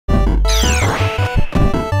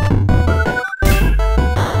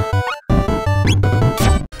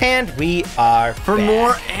And we are for back.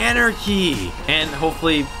 more anarchy. And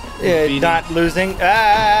hopefully not losing.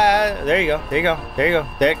 There you go. There you go. There you go.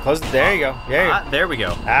 There, close it. There you go. There you go. There we go.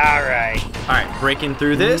 All right. All right, breaking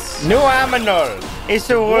through this. No animal. It's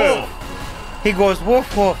a wolf. He goes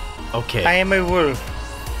woof woof. Okay. I am a wolf.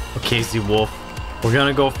 Okay, Z Wolf. We're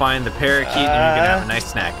gonna go find the parakeet and you're gonna have a nice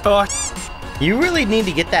snack. Oh. You really need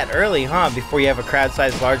to get that early, huh? Before you have a crowd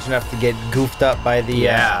size large enough to get goofed up by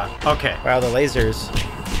the okay. by all the lasers.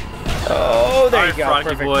 Oh, there you go. Froggy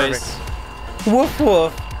Perfect, boys. perfect. Woof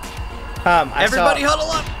woof. Everybody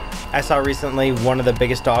huddle up. I saw recently one of the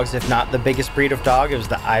biggest dogs, if not the biggest breed of dog. It was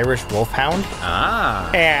the Irish Wolfhound.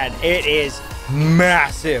 Ah. And it is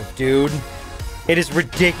massive, dude. It is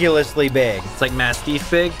ridiculously big. It's like Mastiff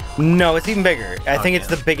big? No, it's even bigger. I think it's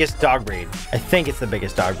the biggest dog breed. I think it's the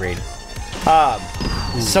biggest dog breed.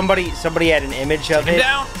 Somebody had an image of it.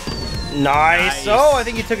 Down. Nice. Oh, I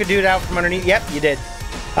think you took a dude out from underneath. Yep, you did.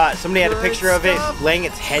 Somebody had a picture of it laying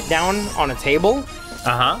its head down on a table.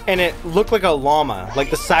 And it looked like a llama. Like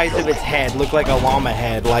the size of its head looked like a llama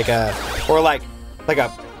head, like a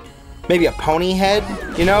maybe a pony head,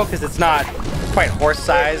 you know, because it's not quite horse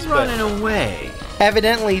size. But running away.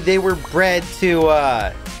 Evidently, they were bred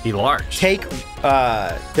to be large. Take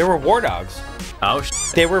they were war dogs. Oh,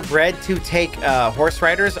 they were bred to take horse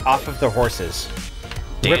riders off of their horses.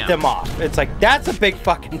 Damn. Rip them off. It's like, that's a big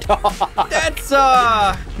fucking dog. That's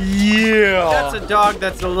yeah. That's a dog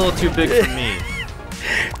that's a little too big for me.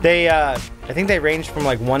 They I think they range from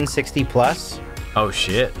like 160 plus. Oh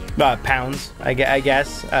shit. Pounds, I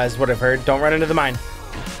guess, is what I've heard. Don't run into the mine.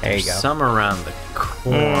 There you go. Some around the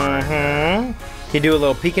corner. You do a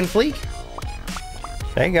little peek and fleek.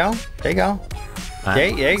 There you go. There you go. There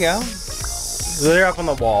you go. They're up on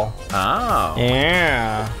the wall. Oh.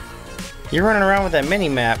 Yeah. You're running around with that mini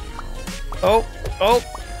map. Oh.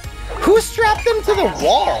 Who strapped them to the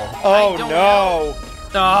wall? Oh no.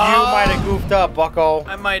 You might have goofed up, bucko.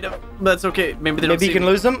 I might have. That's okay. Maybe they don't Maybe you can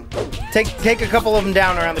lose them. Take a couple of them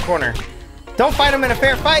down around the corner. Don't fight them in a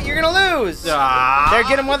fair fight. You're gonna lose. There,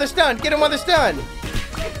 get him while they're stunned. Get him while they're stunned.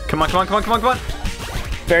 Come on.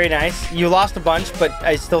 Very nice. You lost a bunch, but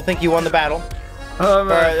I still think you won the battle.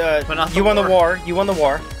 You won the war. You won the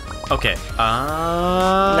war. Okay.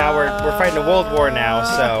 Now we're fighting a world war now,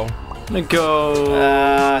 so. I'm gonna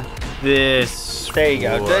go. This. There you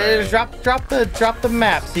go. Drop the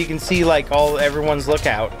map so you can see like everyone's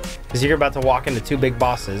lookout, because you're about to walk into two big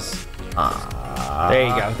bosses. There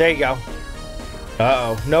you go. There you go.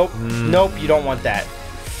 Uh-oh. Nope. Nope. You don't want that.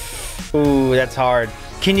 Ooh, that's hard.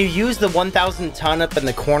 Can you use the 1,000 ton up in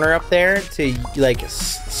the corner up there to like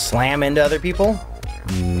slam into other people?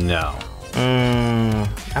 No.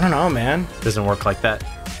 I don't know, man. Doesn't work like that.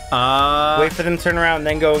 Wait for them to turn around and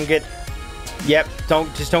then go and get. Yep.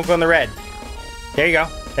 Just don't go in the red. There you go.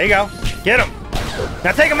 There you go. Get them.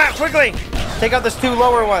 Now take them out quickly. Take out those two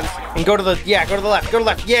lower ones and go to the left. Go to the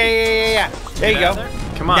left. Yeah. There you go.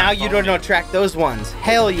 Come on. Now you don't attract those ones.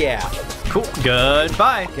 Hell yeah. Cool.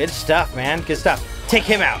 Goodbye. Good stuff, man. Good stuff. Take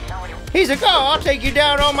him out. He's like, oh, I'll take you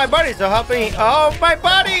down. All my buddies will help me. Oh, my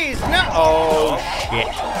buddies. No. Oh, shit.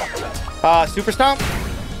 Super Stomp?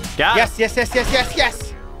 Got it.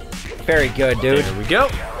 Yes. Very good, dude. There we go.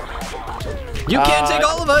 You can't take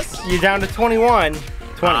all of us. You're down to 21.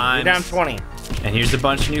 20. You're down 20. And here's a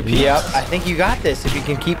bunch of new people. Yep. I think you got this if you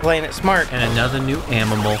can keep playing it smart. And another new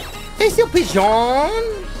animal. Hey, still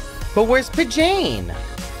Pigeon. But where's Pigeon?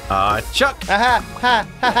 Chuck.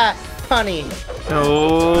 Ha. Funny.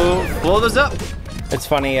 Oh, blow those up. It's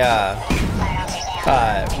funny.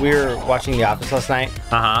 We were watching The Office last night.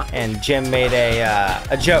 And Jim made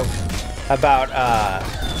a joke about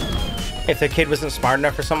if the kid wasn't smart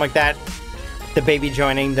enough or something like that, the baby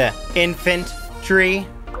joining the infantry,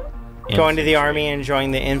 going to the army and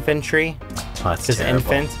joining the infantry. That's just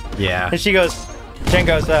infant. Yeah. And Jen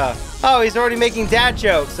goes, oh, he's already making dad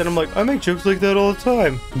jokes. And I'm like, I make jokes like that all the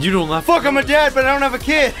time. You don't laugh. Fuck, I'm a dad, but I don't have a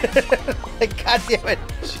kid. Like, God damn it.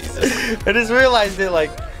 Jesus. I just realized it,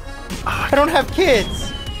 like, I don't have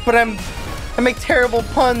kids, but I make terrible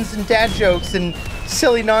puns and dad jokes and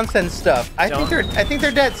silly nonsense stuff. I think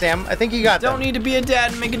they're dead, Sam. I think you got them. Don't need to be a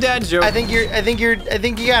dad and make a dad joke. I think you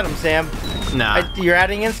got them, Sam. Nah. You're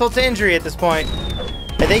adding insult to injury at this point.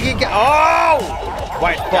 I think you got. Oh!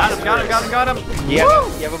 White Got him. You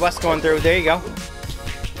have a bus going through. There you go.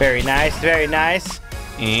 Very nice.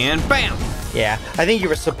 And bam. Yeah, I think you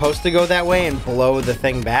were supposed to go that way and blow the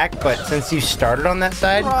thing back, but since you started on that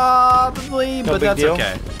side, probably, no but big that's deal.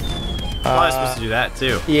 okay. I was supposed to do that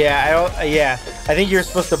too. Yeah, I think you're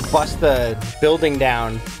supposed to bust the building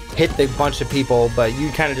down, hit the bunch of people, but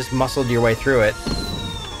you kind of just muscled your way through it.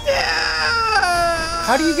 Yeah.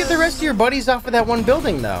 How do you get the rest of your buddies off of that one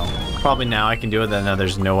building, though? Probably now I can do it. Then now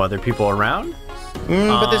there's no other people around.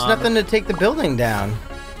 But there's nothing to take the building down.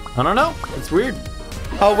 I don't know. It's weird.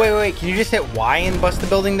 Oh, wait. Can you just hit Y and bust the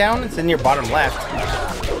building down? It's in your bottom left.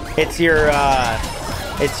 It's your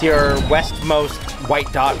westmost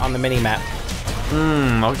white dot on the mini-map.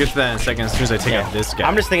 I'll get to that in a second as soon as I take out this guy.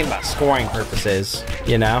 I'm just thinking about scoring purposes,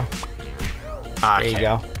 you know? Okay. There you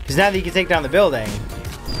go. Because now that you can take down the building.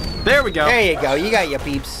 There we go. There you go. You got your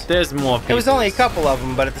peeps. There's more peeps. It was only a couple of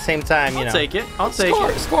them, but at the same time, you know. I'll take it. I'll take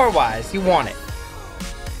it. Score-wise, you want it.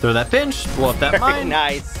 Throw that bench. Blow up that mine.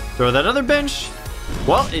 Nice. Throw that other bench.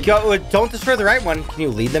 Well, don't destroy the right one. Can you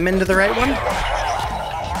lead them into the right one?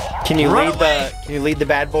 Can you lead the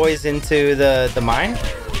bad boys into the mine?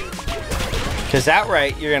 Because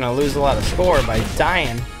outright, you're gonna lose a lot of score by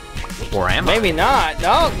dying. Or am I? Maybe not.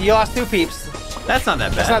 No, you lost 2 peeps. That's not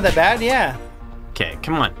that bad. That's not that bad, yeah. Okay,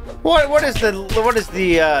 come on. What is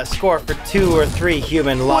the score for 2 or 3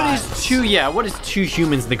 human lives? What is 2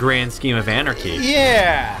 humans in the grand scheme of Anarchy?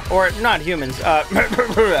 Yeah, or not humans.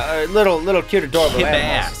 Little cute adorable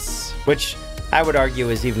animals, which I would argue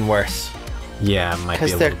is even worse. Yeah, might be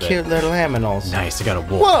a little bit. Because they're cute little animals. Nice, I got a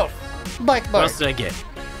wolf. Wolf! Black bird. What else did I get?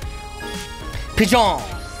 Pigeon.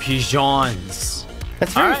 Pigeons.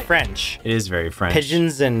 That's very French. It is very French.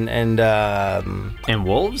 Pigeons and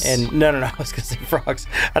wolves? And no, I was gonna say frogs.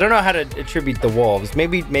 I don't know how to attribute the wolves.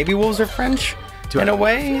 Maybe wolves are French in a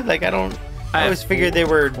way. Like I always figured they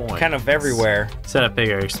were kind of everywhere. Set up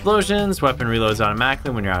bigger explosions. Weapon reloads automatically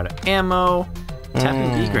when you're out of ammo.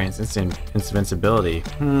 Tapping D grants instant invincibility.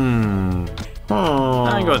 I'm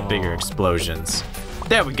gonna go with bigger explosions.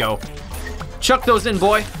 There we go. Chuck those in,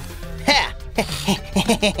 boy.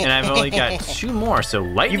 And I've only got 2 more, so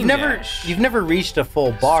lightning dash. You've never reached a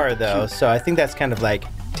full bar though, so I think that's kind of like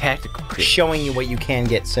tactical showing you what you can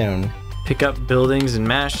get soon. Pick up buildings and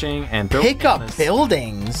mashing and pick up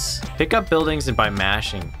buildings. Pick up buildings and by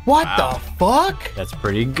mashing. What the fuck? That's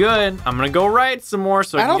pretty good. I'm gonna go riot some more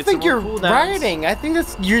so I don't think you're rioting. I think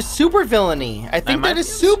you're super villainy. I think that is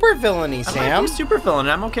super villainy, Sam. I might be super villain.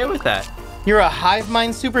 I'm okay with that. You're a hive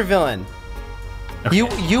mind super villain. Okay.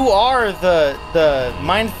 You are the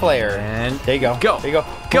mind flayer. And there you go. Go. There you go.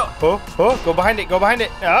 Go. Oh, go behind it. Go behind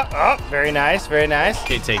it. Oh, very nice. Very nice.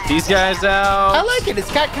 Okay, take these guys out. I like it.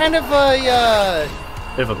 It's got kind of a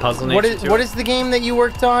bit of a puzzle nature to it. What is the game that you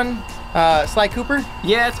worked on? Sly Cooper?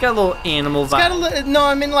 Yeah, it's got a little animal vibe. No,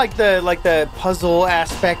 I mean like the puzzle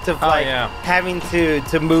aspect of having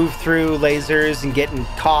to move through lasers and getting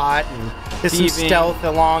caught and there's some stealth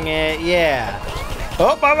along it. Yeah.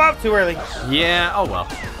 Oh, too early. Yeah, oh well.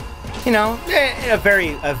 You know, a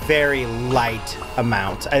very light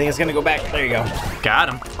amount. I think it's gonna go back. There you go. Got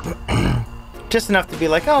him. Just enough to be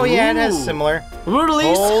like, oh yeah, it has similar.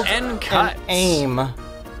 Release Hold and cut. And aim.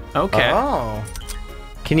 Okay. Oh.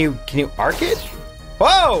 Can you arc it?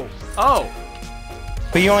 Whoa! Oh.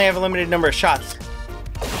 But you only have a limited number of shots.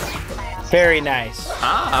 Very nice.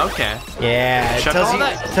 Ah, okay. Yeah, it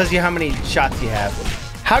tells you how many shots you have.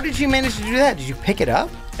 How did you manage to do that? Did you pick it up?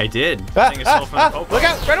 I did. I think it's from the look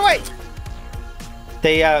out! Right away!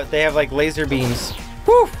 They have like laser beams.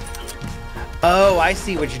 Woo! Oh, I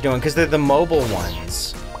see what you're doing because they're the mobile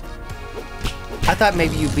ones. I thought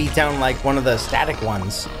maybe you beat down like one of the static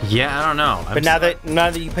ones. Yeah, I don't know. But now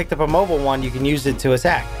that you picked up a mobile one, you can use it to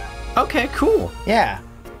attack. Okay, cool. Yeah.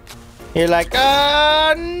 You're like,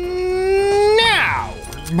 now.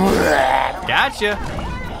 Gotcha.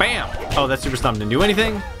 Bam. Oh, that super stomp didn't do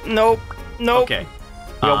anything? Nope. Okay. You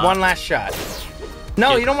got one last shot.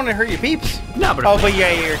 No, you don't want to hurt your peeps. No, but but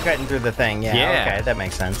yeah, you're cutting through the thing. Yeah. Okay, that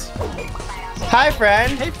makes sense. Hi,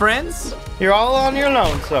 friend. Hey, friends. You're all on your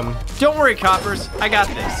lonesome. Don't worry, coppers. I got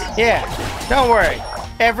this. Yeah. Don't worry.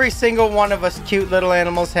 Every single one of us cute little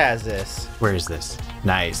animals has this. Where is this?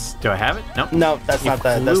 Nice. Do I have it? Nope. No, that's not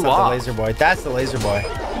the laser boy. That's the laser boy.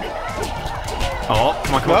 Oh,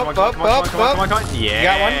 come on. Yeah. You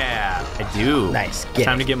got one? I do. Nice.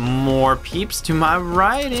 Time to get more peeps to my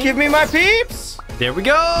riding. Give me my peeps. There we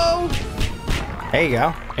go. There you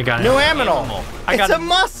go. I got new animal. It's a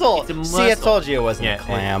muscle. See, I told you it wasn't a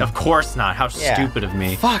clam. Of course not. How stupid of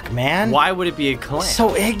me. Fuck, man. Why would it be a clam?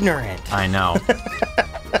 So ignorant. I know.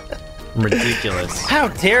 Ridiculous. How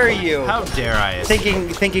dare you? How dare I?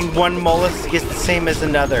 Thinking one mollusk is the same as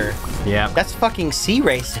another. Yeah. That's fucking sea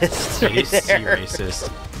racist. It is sea racist.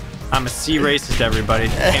 I'm a sea racist, everybody.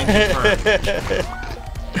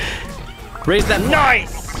 Raise that.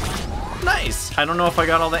 Nice. Nice. I don't know if I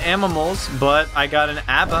got all the animals, but I got an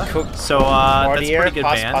ABBA. So that's a pretty good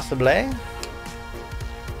band. Possibly.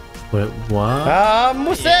 What?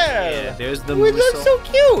 Musel. Yeah, there's the We look so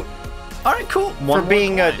cute. All right, cool. For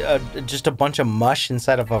being just a bunch of mush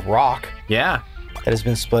inside of a rock. Yeah. That has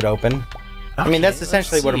been split open. Okay, I mean, that's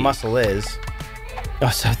essentially what a mussel is. Oh,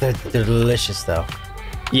 so they're delicious, though.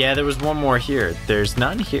 Yeah, there was one more here. There's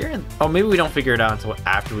none here. Oh, maybe we don't figure it out until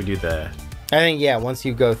after we do the... I think, yeah, once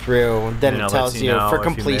you go through, then it tells you for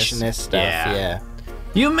completionist stuff. Yeah.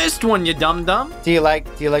 You missed one, you dum-dum. Do you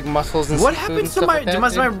like mussels and what happens to my...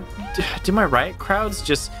 Do my riot crowds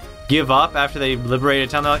just give up after they liberated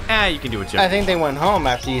a town? They're like, you can do what you want. I think they went home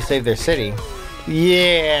after you saved their city.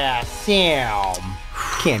 Yeah, Sam.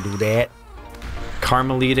 Can't do that.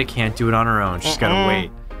 Carmelita can't do it on her own. She's gotta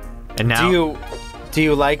wait. And now... Do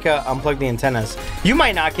you like unplug the antennas? You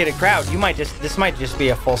might not get a crowd. This might just be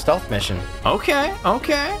a full stealth mission. Okay.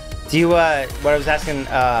 Do you what I was asking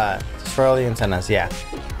destroy all the antennas, yeah.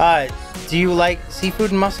 Do you like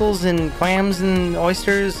seafood and mussels and clams and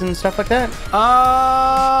oysters and stuff like that?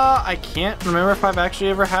 I can't remember if I've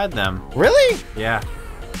actually ever had them. Really? Yeah.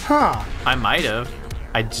 Huh. I might have.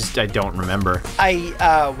 I don't remember.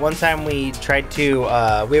 One time we tried to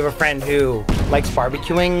we have a friend who likes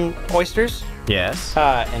barbecuing oysters. Yes.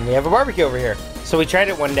 And we have a barbecue over here. So we tried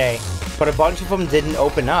it one day, but a bunch of them didn't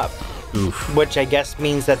open up. Oof. Which I guess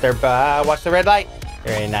means that they're, watch the red light.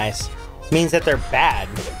 Very nice. Means that they're bad.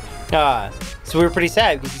 So we were pretty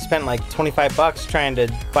sad because we spent like 25 bucks trying to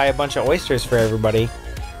buy a bunch of oysters for everybody.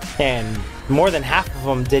 And more than half of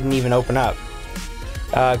them didn't even open up.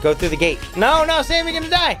 Go through the gate. No, Sam, you're gonna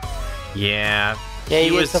die. Yeah. Yeah,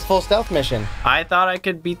 it's a full stealth mission. I thought I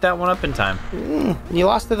could beat that one up in time. You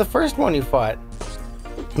lost to the first one you fought.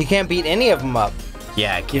 You can't beat any of them up.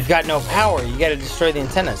 Yeah, I can't. You've got no power. You gotta destroy the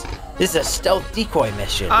antennas. This is a stealth decoy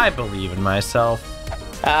mission. I believe in myself.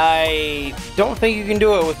 I don't think you can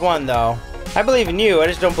do it with one, though. I believe in you. I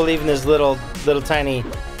just don't believe in this little tiny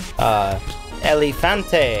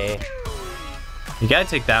elefante. You gotta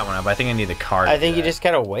take that one up. I think I need the card. I think you just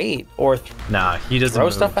gotta wait or nah. He doesn't throw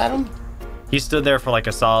move. Stuff at him. He stood there for like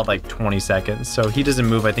a solid 20 seconds, so he doesn't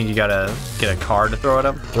move. I think you gotta get a card to throw at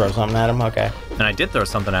him. Throw something at him, okay. And I did throw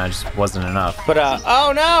something at him, it just wasn't enough. But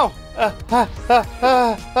oh no! Find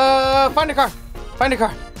a car! Find a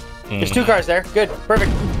car! There's 2 cars there. Good,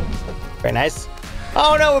 perfect. Very nice.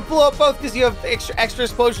 Oh no! It blew up both because you have extra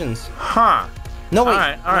explosions. Huh? No wait. All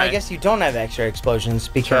right. I guess you don't have extra explosions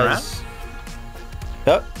because.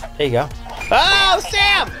 Oh, there you go. Oh,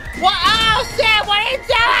 Sam! What? Oh, Sam! What are you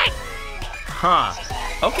doing? Huh.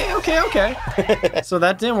 Okay. So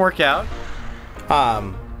that didn't work out.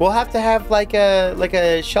 We'll have to have like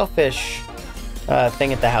a shellfish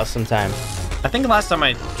thing at the house sometime. I think last time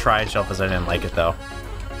I tried shellfish, I didn't like it though.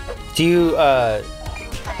 Do you? I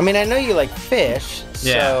mean, I know you like fish.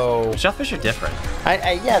 Yeah. So shellfish are different.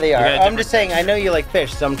 Yeah, they are. I'm just saying, I know you like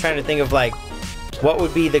fish, so I'm trying to think of like what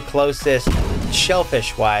would be the closest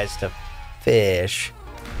shellfish-wise to fish.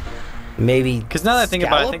 Maybe. Because now that I think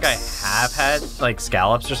about it, I think I have had like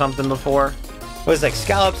scallops or something before. Well, it's like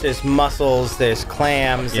scallops, there's mussels, there's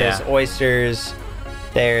clams, there's oysters,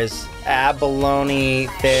 there's abalone,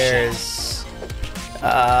 there's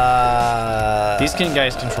these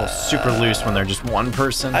guys control super loose when they're just one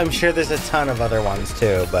person. I'm sure there's a ton of other ones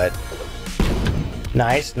too, but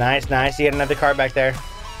nice. You got another car back there.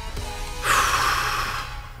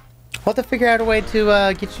 We'll have to figure out a way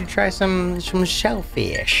to get you to try some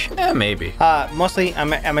shellfish. Yeah, maybe. Mostly,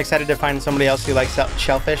 I'm excited to find somebody else who likes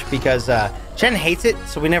shellfish because Jen hates it,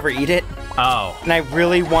 so we never eat it. Oh. And I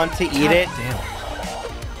really want to eat it. Damn.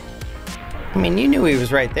 I mean, you knew he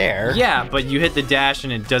was right there. Yeah, but you hit the dash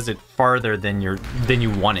and it does it farther than you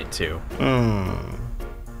want it to.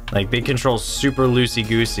 Like they control super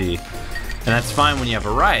loosey-goosey, and that's fine when you have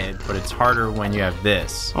a riot, but it's harder when you have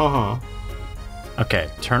this. Okay,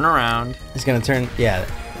 turn around. He's gonna turn,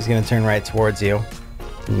 he's gonna turn right towards you.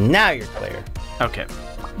 Now you're clear. Okay,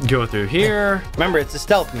 go through here. Remember, it's a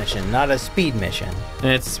stealth mission, not a speed mission.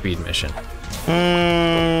 And it's a speed mission.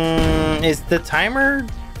 Is the timer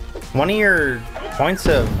one of your points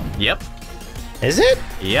of... Yep. Is it?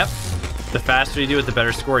 Yep. The faster you do it, the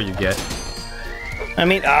better score you get. I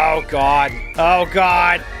mean, oh God. Oh,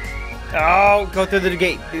 go through the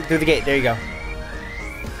gate. Through the gate. There you go.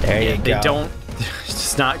 There you go. They don't...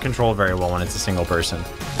 It's not controlled very well when it's a single person.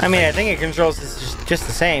 I mean, I think it controls just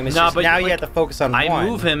the same. It's just, but now you have to focus on one. I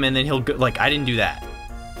move him and then he'll go, like, I didn't do that.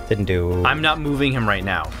 Didn't do... I'm not moving him right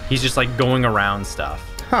now. He's just like going around stuff.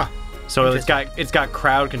 Huh. So it's got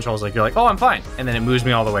crowd controls. Like you're like, oh, I'm fine. And then it moves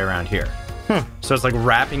me all the way around here. So it's like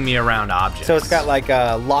wrapping me around objects. So it's got like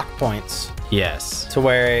lock points. Yes. To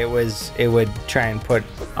where it would try and put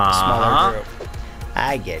a smaller group.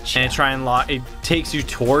 I get you. And it takes you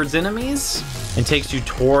towards enemies and takes you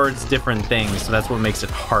towards different things. So that's what makes it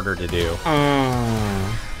harder to do.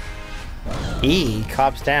 E,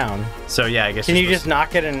 cops down. So yeah, I guess. Can you just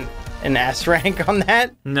not get an S rank on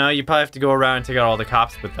that? No, you probably have to go around and take out all the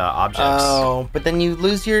cops with the objects. Oh, but then you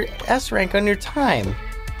lose your S rank on your time.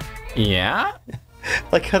 Yeah?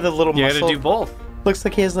 Like how the little you muscle... You gotta do both. Looks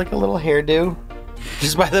like he has like a little hairdo.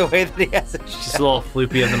 Just by the way that he has it. Just a little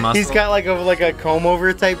floopy of the muscle. He's got like a comb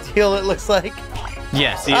over type deal, it looks like.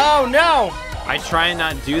 Yeah, see? Oh, no! I try and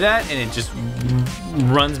not do that, and it just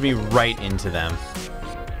runs me right into them.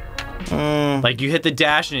 Like, you hit the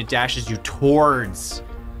dash, and it dashes you towards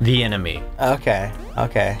the enemy. Okay,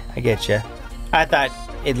 I get you. I thought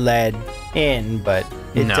it led in, but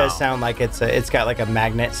it does sound like it's got like a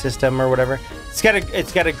magnet system or whatever. It's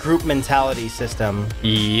got a group mentality system.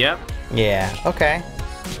 Yep. Yeah. Okay.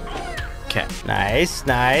 Okay. Nice.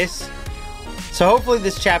 So hopefully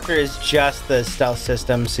this chapter is just the stealth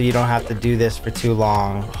system, so you don't have to do this for too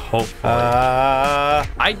long. Hopefully.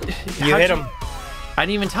 You hit him. I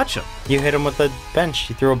didn't even touch him. You hit him with a bench.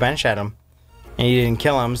 You threw a bench at him, and you didn't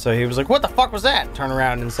kill him. So he was like, "What the fuck was that?" Turn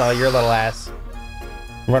around and saw your little ass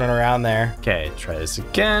running around there. Okay, try this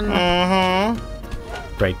again.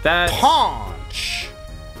 Break that. Punch.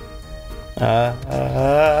 Okay.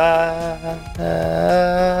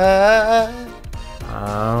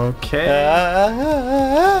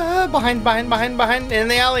 Behind in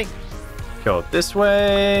the alley. Go this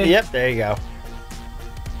way. Yep, there you go.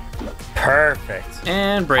 Perfect.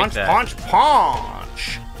 And break that. Punch.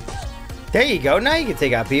 There you go. Now you can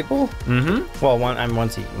take out people. Well,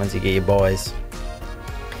 once you get your boys.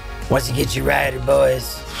 Once you get your rider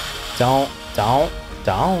boys. Don't.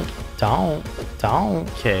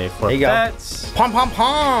 Okay, flip there you that. Go.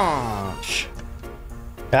 Punch.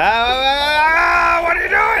 What are you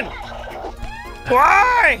doing?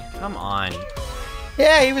 Why? Come on.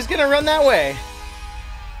 Yeah, he was gonna run that way.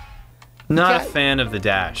 Not a fan of the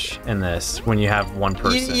dash in this when you have one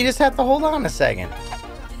person. You just have to hold on a second.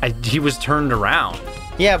 He was turned around.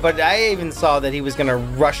 Yeah, but I even saw that he was gonna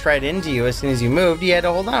rush right into you as soon as you moved. You had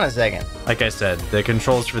to hold on a second. Like I said, the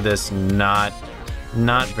controls for this not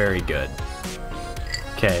very good.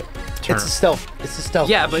 Okay. It's a stealth.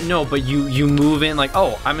 Yeah, but you move in like,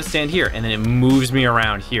 oh, I'm gonna stand here, and then it moves me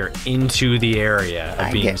around here into the area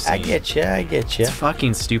of being seen. I get you. It's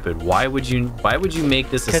fucking stupid. Why would you make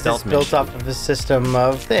this a stealth mission? Because it's built off of a system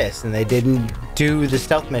of this, and they didn't do the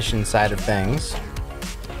stealth mission side of things.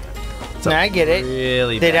 Now I get it.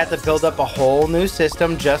 Really They'd have to build up a whole new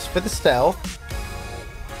system just for the stealth.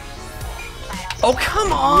 Oh,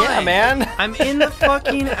 come on! Yeah, man. I'm in the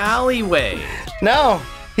fucking alleyway. No.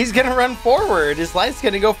 He's gonna run forward. His light's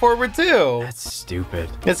gonna go forward too. That's stupid.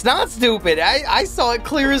 It's not stupid. I saw it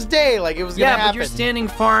clear as day, like it was gonna happen. Yeah, but you're standing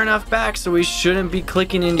far enough back, so he shouldn't be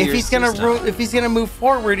clicking into your system. If he's gonna move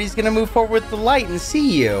forward, he's gonna move forward with the light and see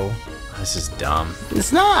you. This is dumb.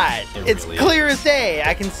 It's not. It's really clear as day.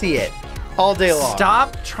 I can see it all day long.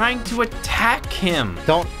 Stop trying to attack him.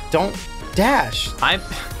 Don't dash.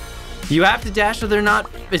 You have to dash, or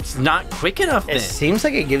it's not quick enough. It seems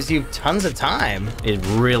like it gives you tons of time. It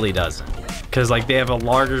really doesn't, because like they have a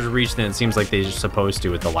larger reach than it seems like they're supposed to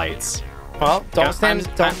with the lights. Well, I'm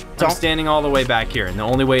standing all the way back here, and the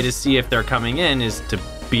only way to see if they're coming in is to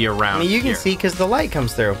be around. I mean, you can see because the light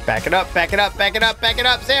comes through. Back it up. Sam,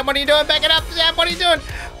 what are you doing? Back it up. Sam, what are you doing?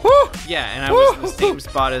 Woo! Yeah, and I was in the same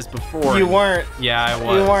spot as before. You weren't. Yeah, I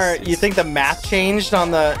was. You weren't. You think the math changed on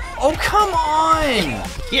the... Oh, come on!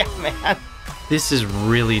 Yeah, man. This is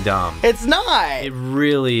really dumb. It's not. It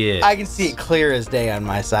really is. I can see it clear as day on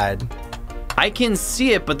my side. I can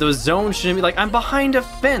see it, but those zones shouldn't be like, I'm behind a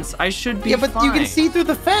fence. I should be fine. Yeah, but you can see through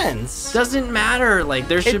the fence. Doesn't matter. Like,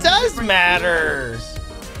 there should be... It does matter.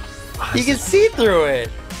 You can see through it.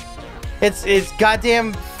 It's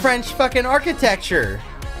goddamn French fucking architecture.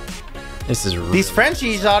 This is really... These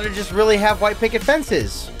Frenchies ought to just really have white picket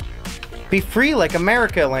fences. Be free like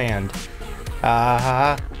America land.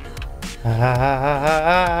 And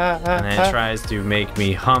it tries to make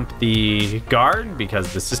me hump the guard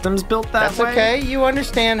because the system's built that way. That's okay. You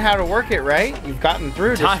understand how to work it, right? You've gotten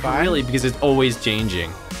through just fine. Not really, because it's always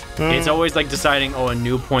changing. It's always like deciding, a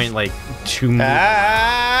new point, like, to move.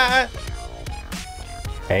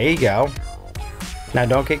 There you go. Now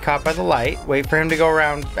don't get caught by the light. Wait for him to go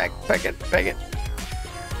around. Back it.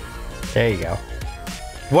 There you go.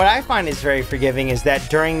 What I find is very forgiving is that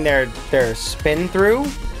during their spin through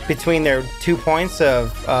between their 2 points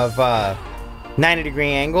of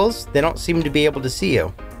 90-degree angles, they don't seem to be able to see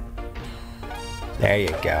you. There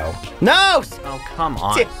you go. No! Oh, come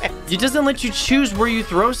on. It doesn't let you choose where you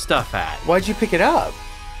throw stuff at. Why'd you pick it up?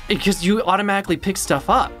 Because you automatically pick stuff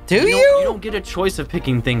up. Do you? You don't get a choice of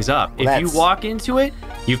picking things up. Well, if you walk into it,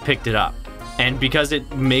 you've picked it up. And because it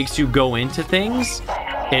makes you go into things,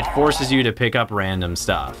 it forces you to pick up random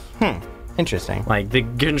stuff. Interesting. Like, the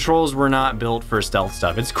controls were not built for stealth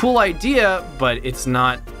stuff. It's a cool idea, but it's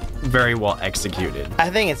not very well executed. I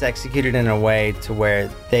think it's executed in a way to where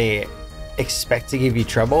they expect to give you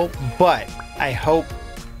trouble, but I hope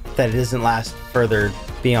that it doesn't last further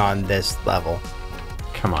beyond this level.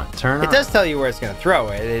 Come on, turn It does tell you where it's going to throw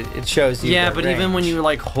it. It shows you. Yeah, the but range. even when you're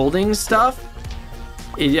like holding stuff,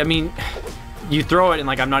 I mean, you throw it and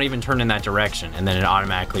like I'm not even turned in that direction, and then it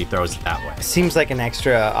automatically throws it that way. It seems like an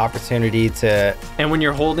extra opportunity to. And when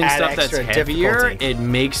you're holding stuff that's heavier, it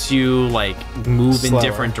makes you like move Slower. in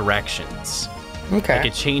different directions. Okay. Like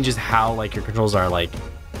it changes how like your controls are. Like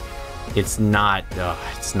it's not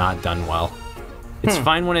done well. It's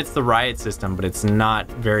fine when it's the Riot system, but it's not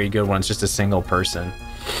very good when it's just a single person.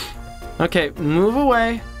 Okay, move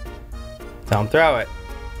away. Don't throw it.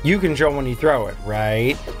 You control when you throw it,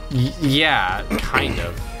 right? Yeah, kind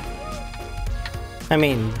of. I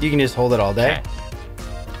mean, you can just hold it all day. Okay.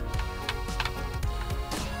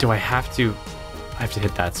 Do I have to? I have to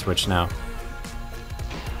hit that switch now.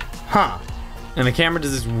 Huh. And the camera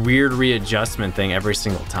does this weird readjustment thing every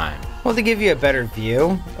single time. Well, to give you a better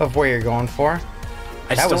view of where you're going for.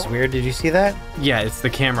 That was weird. Did you see that? Yeah, it's the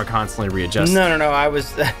camera constantly readjusting. No. I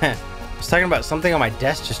was, I was talking about something on my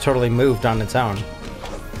desk just totally moved on its own.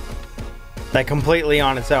 Like completely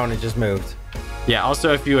on its own, it just moved. Yeah,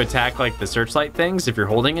 also if you attack like the searchlight things, if you're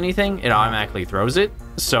holding anything, it automatically throws it.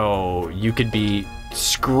 So you could be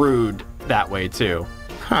screwed that way too.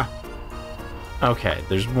 Huh. Okay,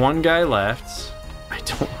 there's one guy left. I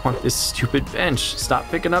don't want this stupid bench. Stop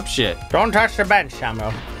picking up shit. Don't touch the bench,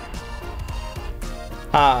 Samuel.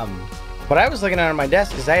 What I was looking at on my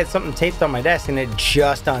desk is I had something taped on my desk and it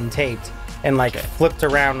just untaped and like flipped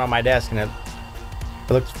around on my desk and it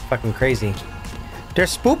looks fucking crazy.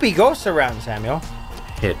 There's spoopy ghosts around, Samuel.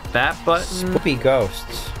 Hit that button. Spoopy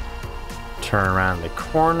ghosts. Turn around the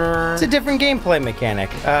corner. It's a different gameplay mechanic.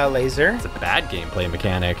 Laser. It's a bad gameplay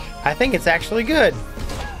mechanic. I think it's actually good.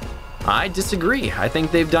 I disagree. I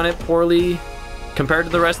think they've done it poorly compared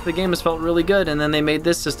to the rest of the game. It's felt really good, and then they made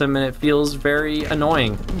this system and it feels very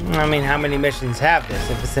annoying. I mean, how many missions have this?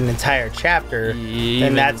 If it's an entire chapter,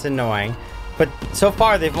 then that's annoying. But so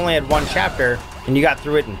far, they've only had one chapter, and you got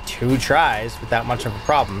through it in 2 tries without much of a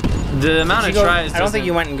problem. The amount of tries. I don't think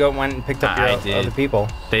you went and picked up your other people.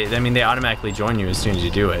 I mean, they automatically join you as soon as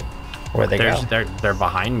you do it. Where'd they go? They're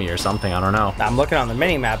behind me or something. I don't know. I'm looking on the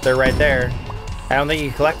mini map. They're right there. I don't think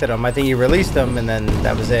you collected them. I think you released them, and then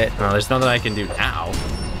that was it. No, there's nothing I can do now.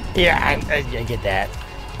 Yeah, I get that.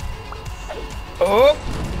 Oh,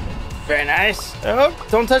 very nice. Oh,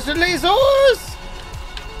 don't touch the lasers.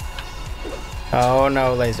 Oh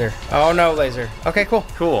no, laser. Oh no, laser. Okay, cool.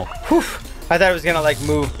 Cool. Whew. I thought it was gonna like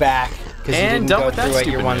move back because you didn't go through at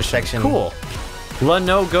your one section. Cool.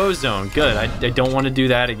 No-go zone. Good. I don't want to do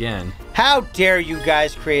that again. How dare you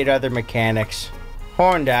guys create other mechanics?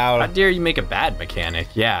 Horned out. How dare you make a bad mechanic?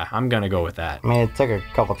 Yeah, I'm gonna go with that. I mean, it took a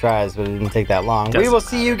couple tries, but it didn't take that long. We will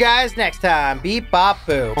see you guys next time. Beep, bop,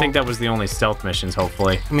 boo. I think that was the only stealth missions,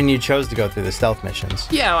 hopefully. I mean, you chose to go through the stealth missions.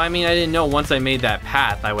 Yeah, I mean, I didn't know once I made that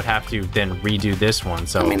path, I would have to then redo this one,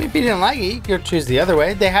 so... I mean, if you didn't like it, you could choose the other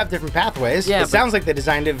way. They have different pathways. Yeah, it sounds like they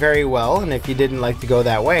designed it very well, and if you didn't like to go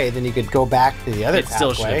that way, then you could go back to the other pathway. It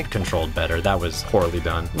still should have controlled better. That was poorly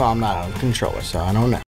done. Well, I'm not a controller, so I don't know.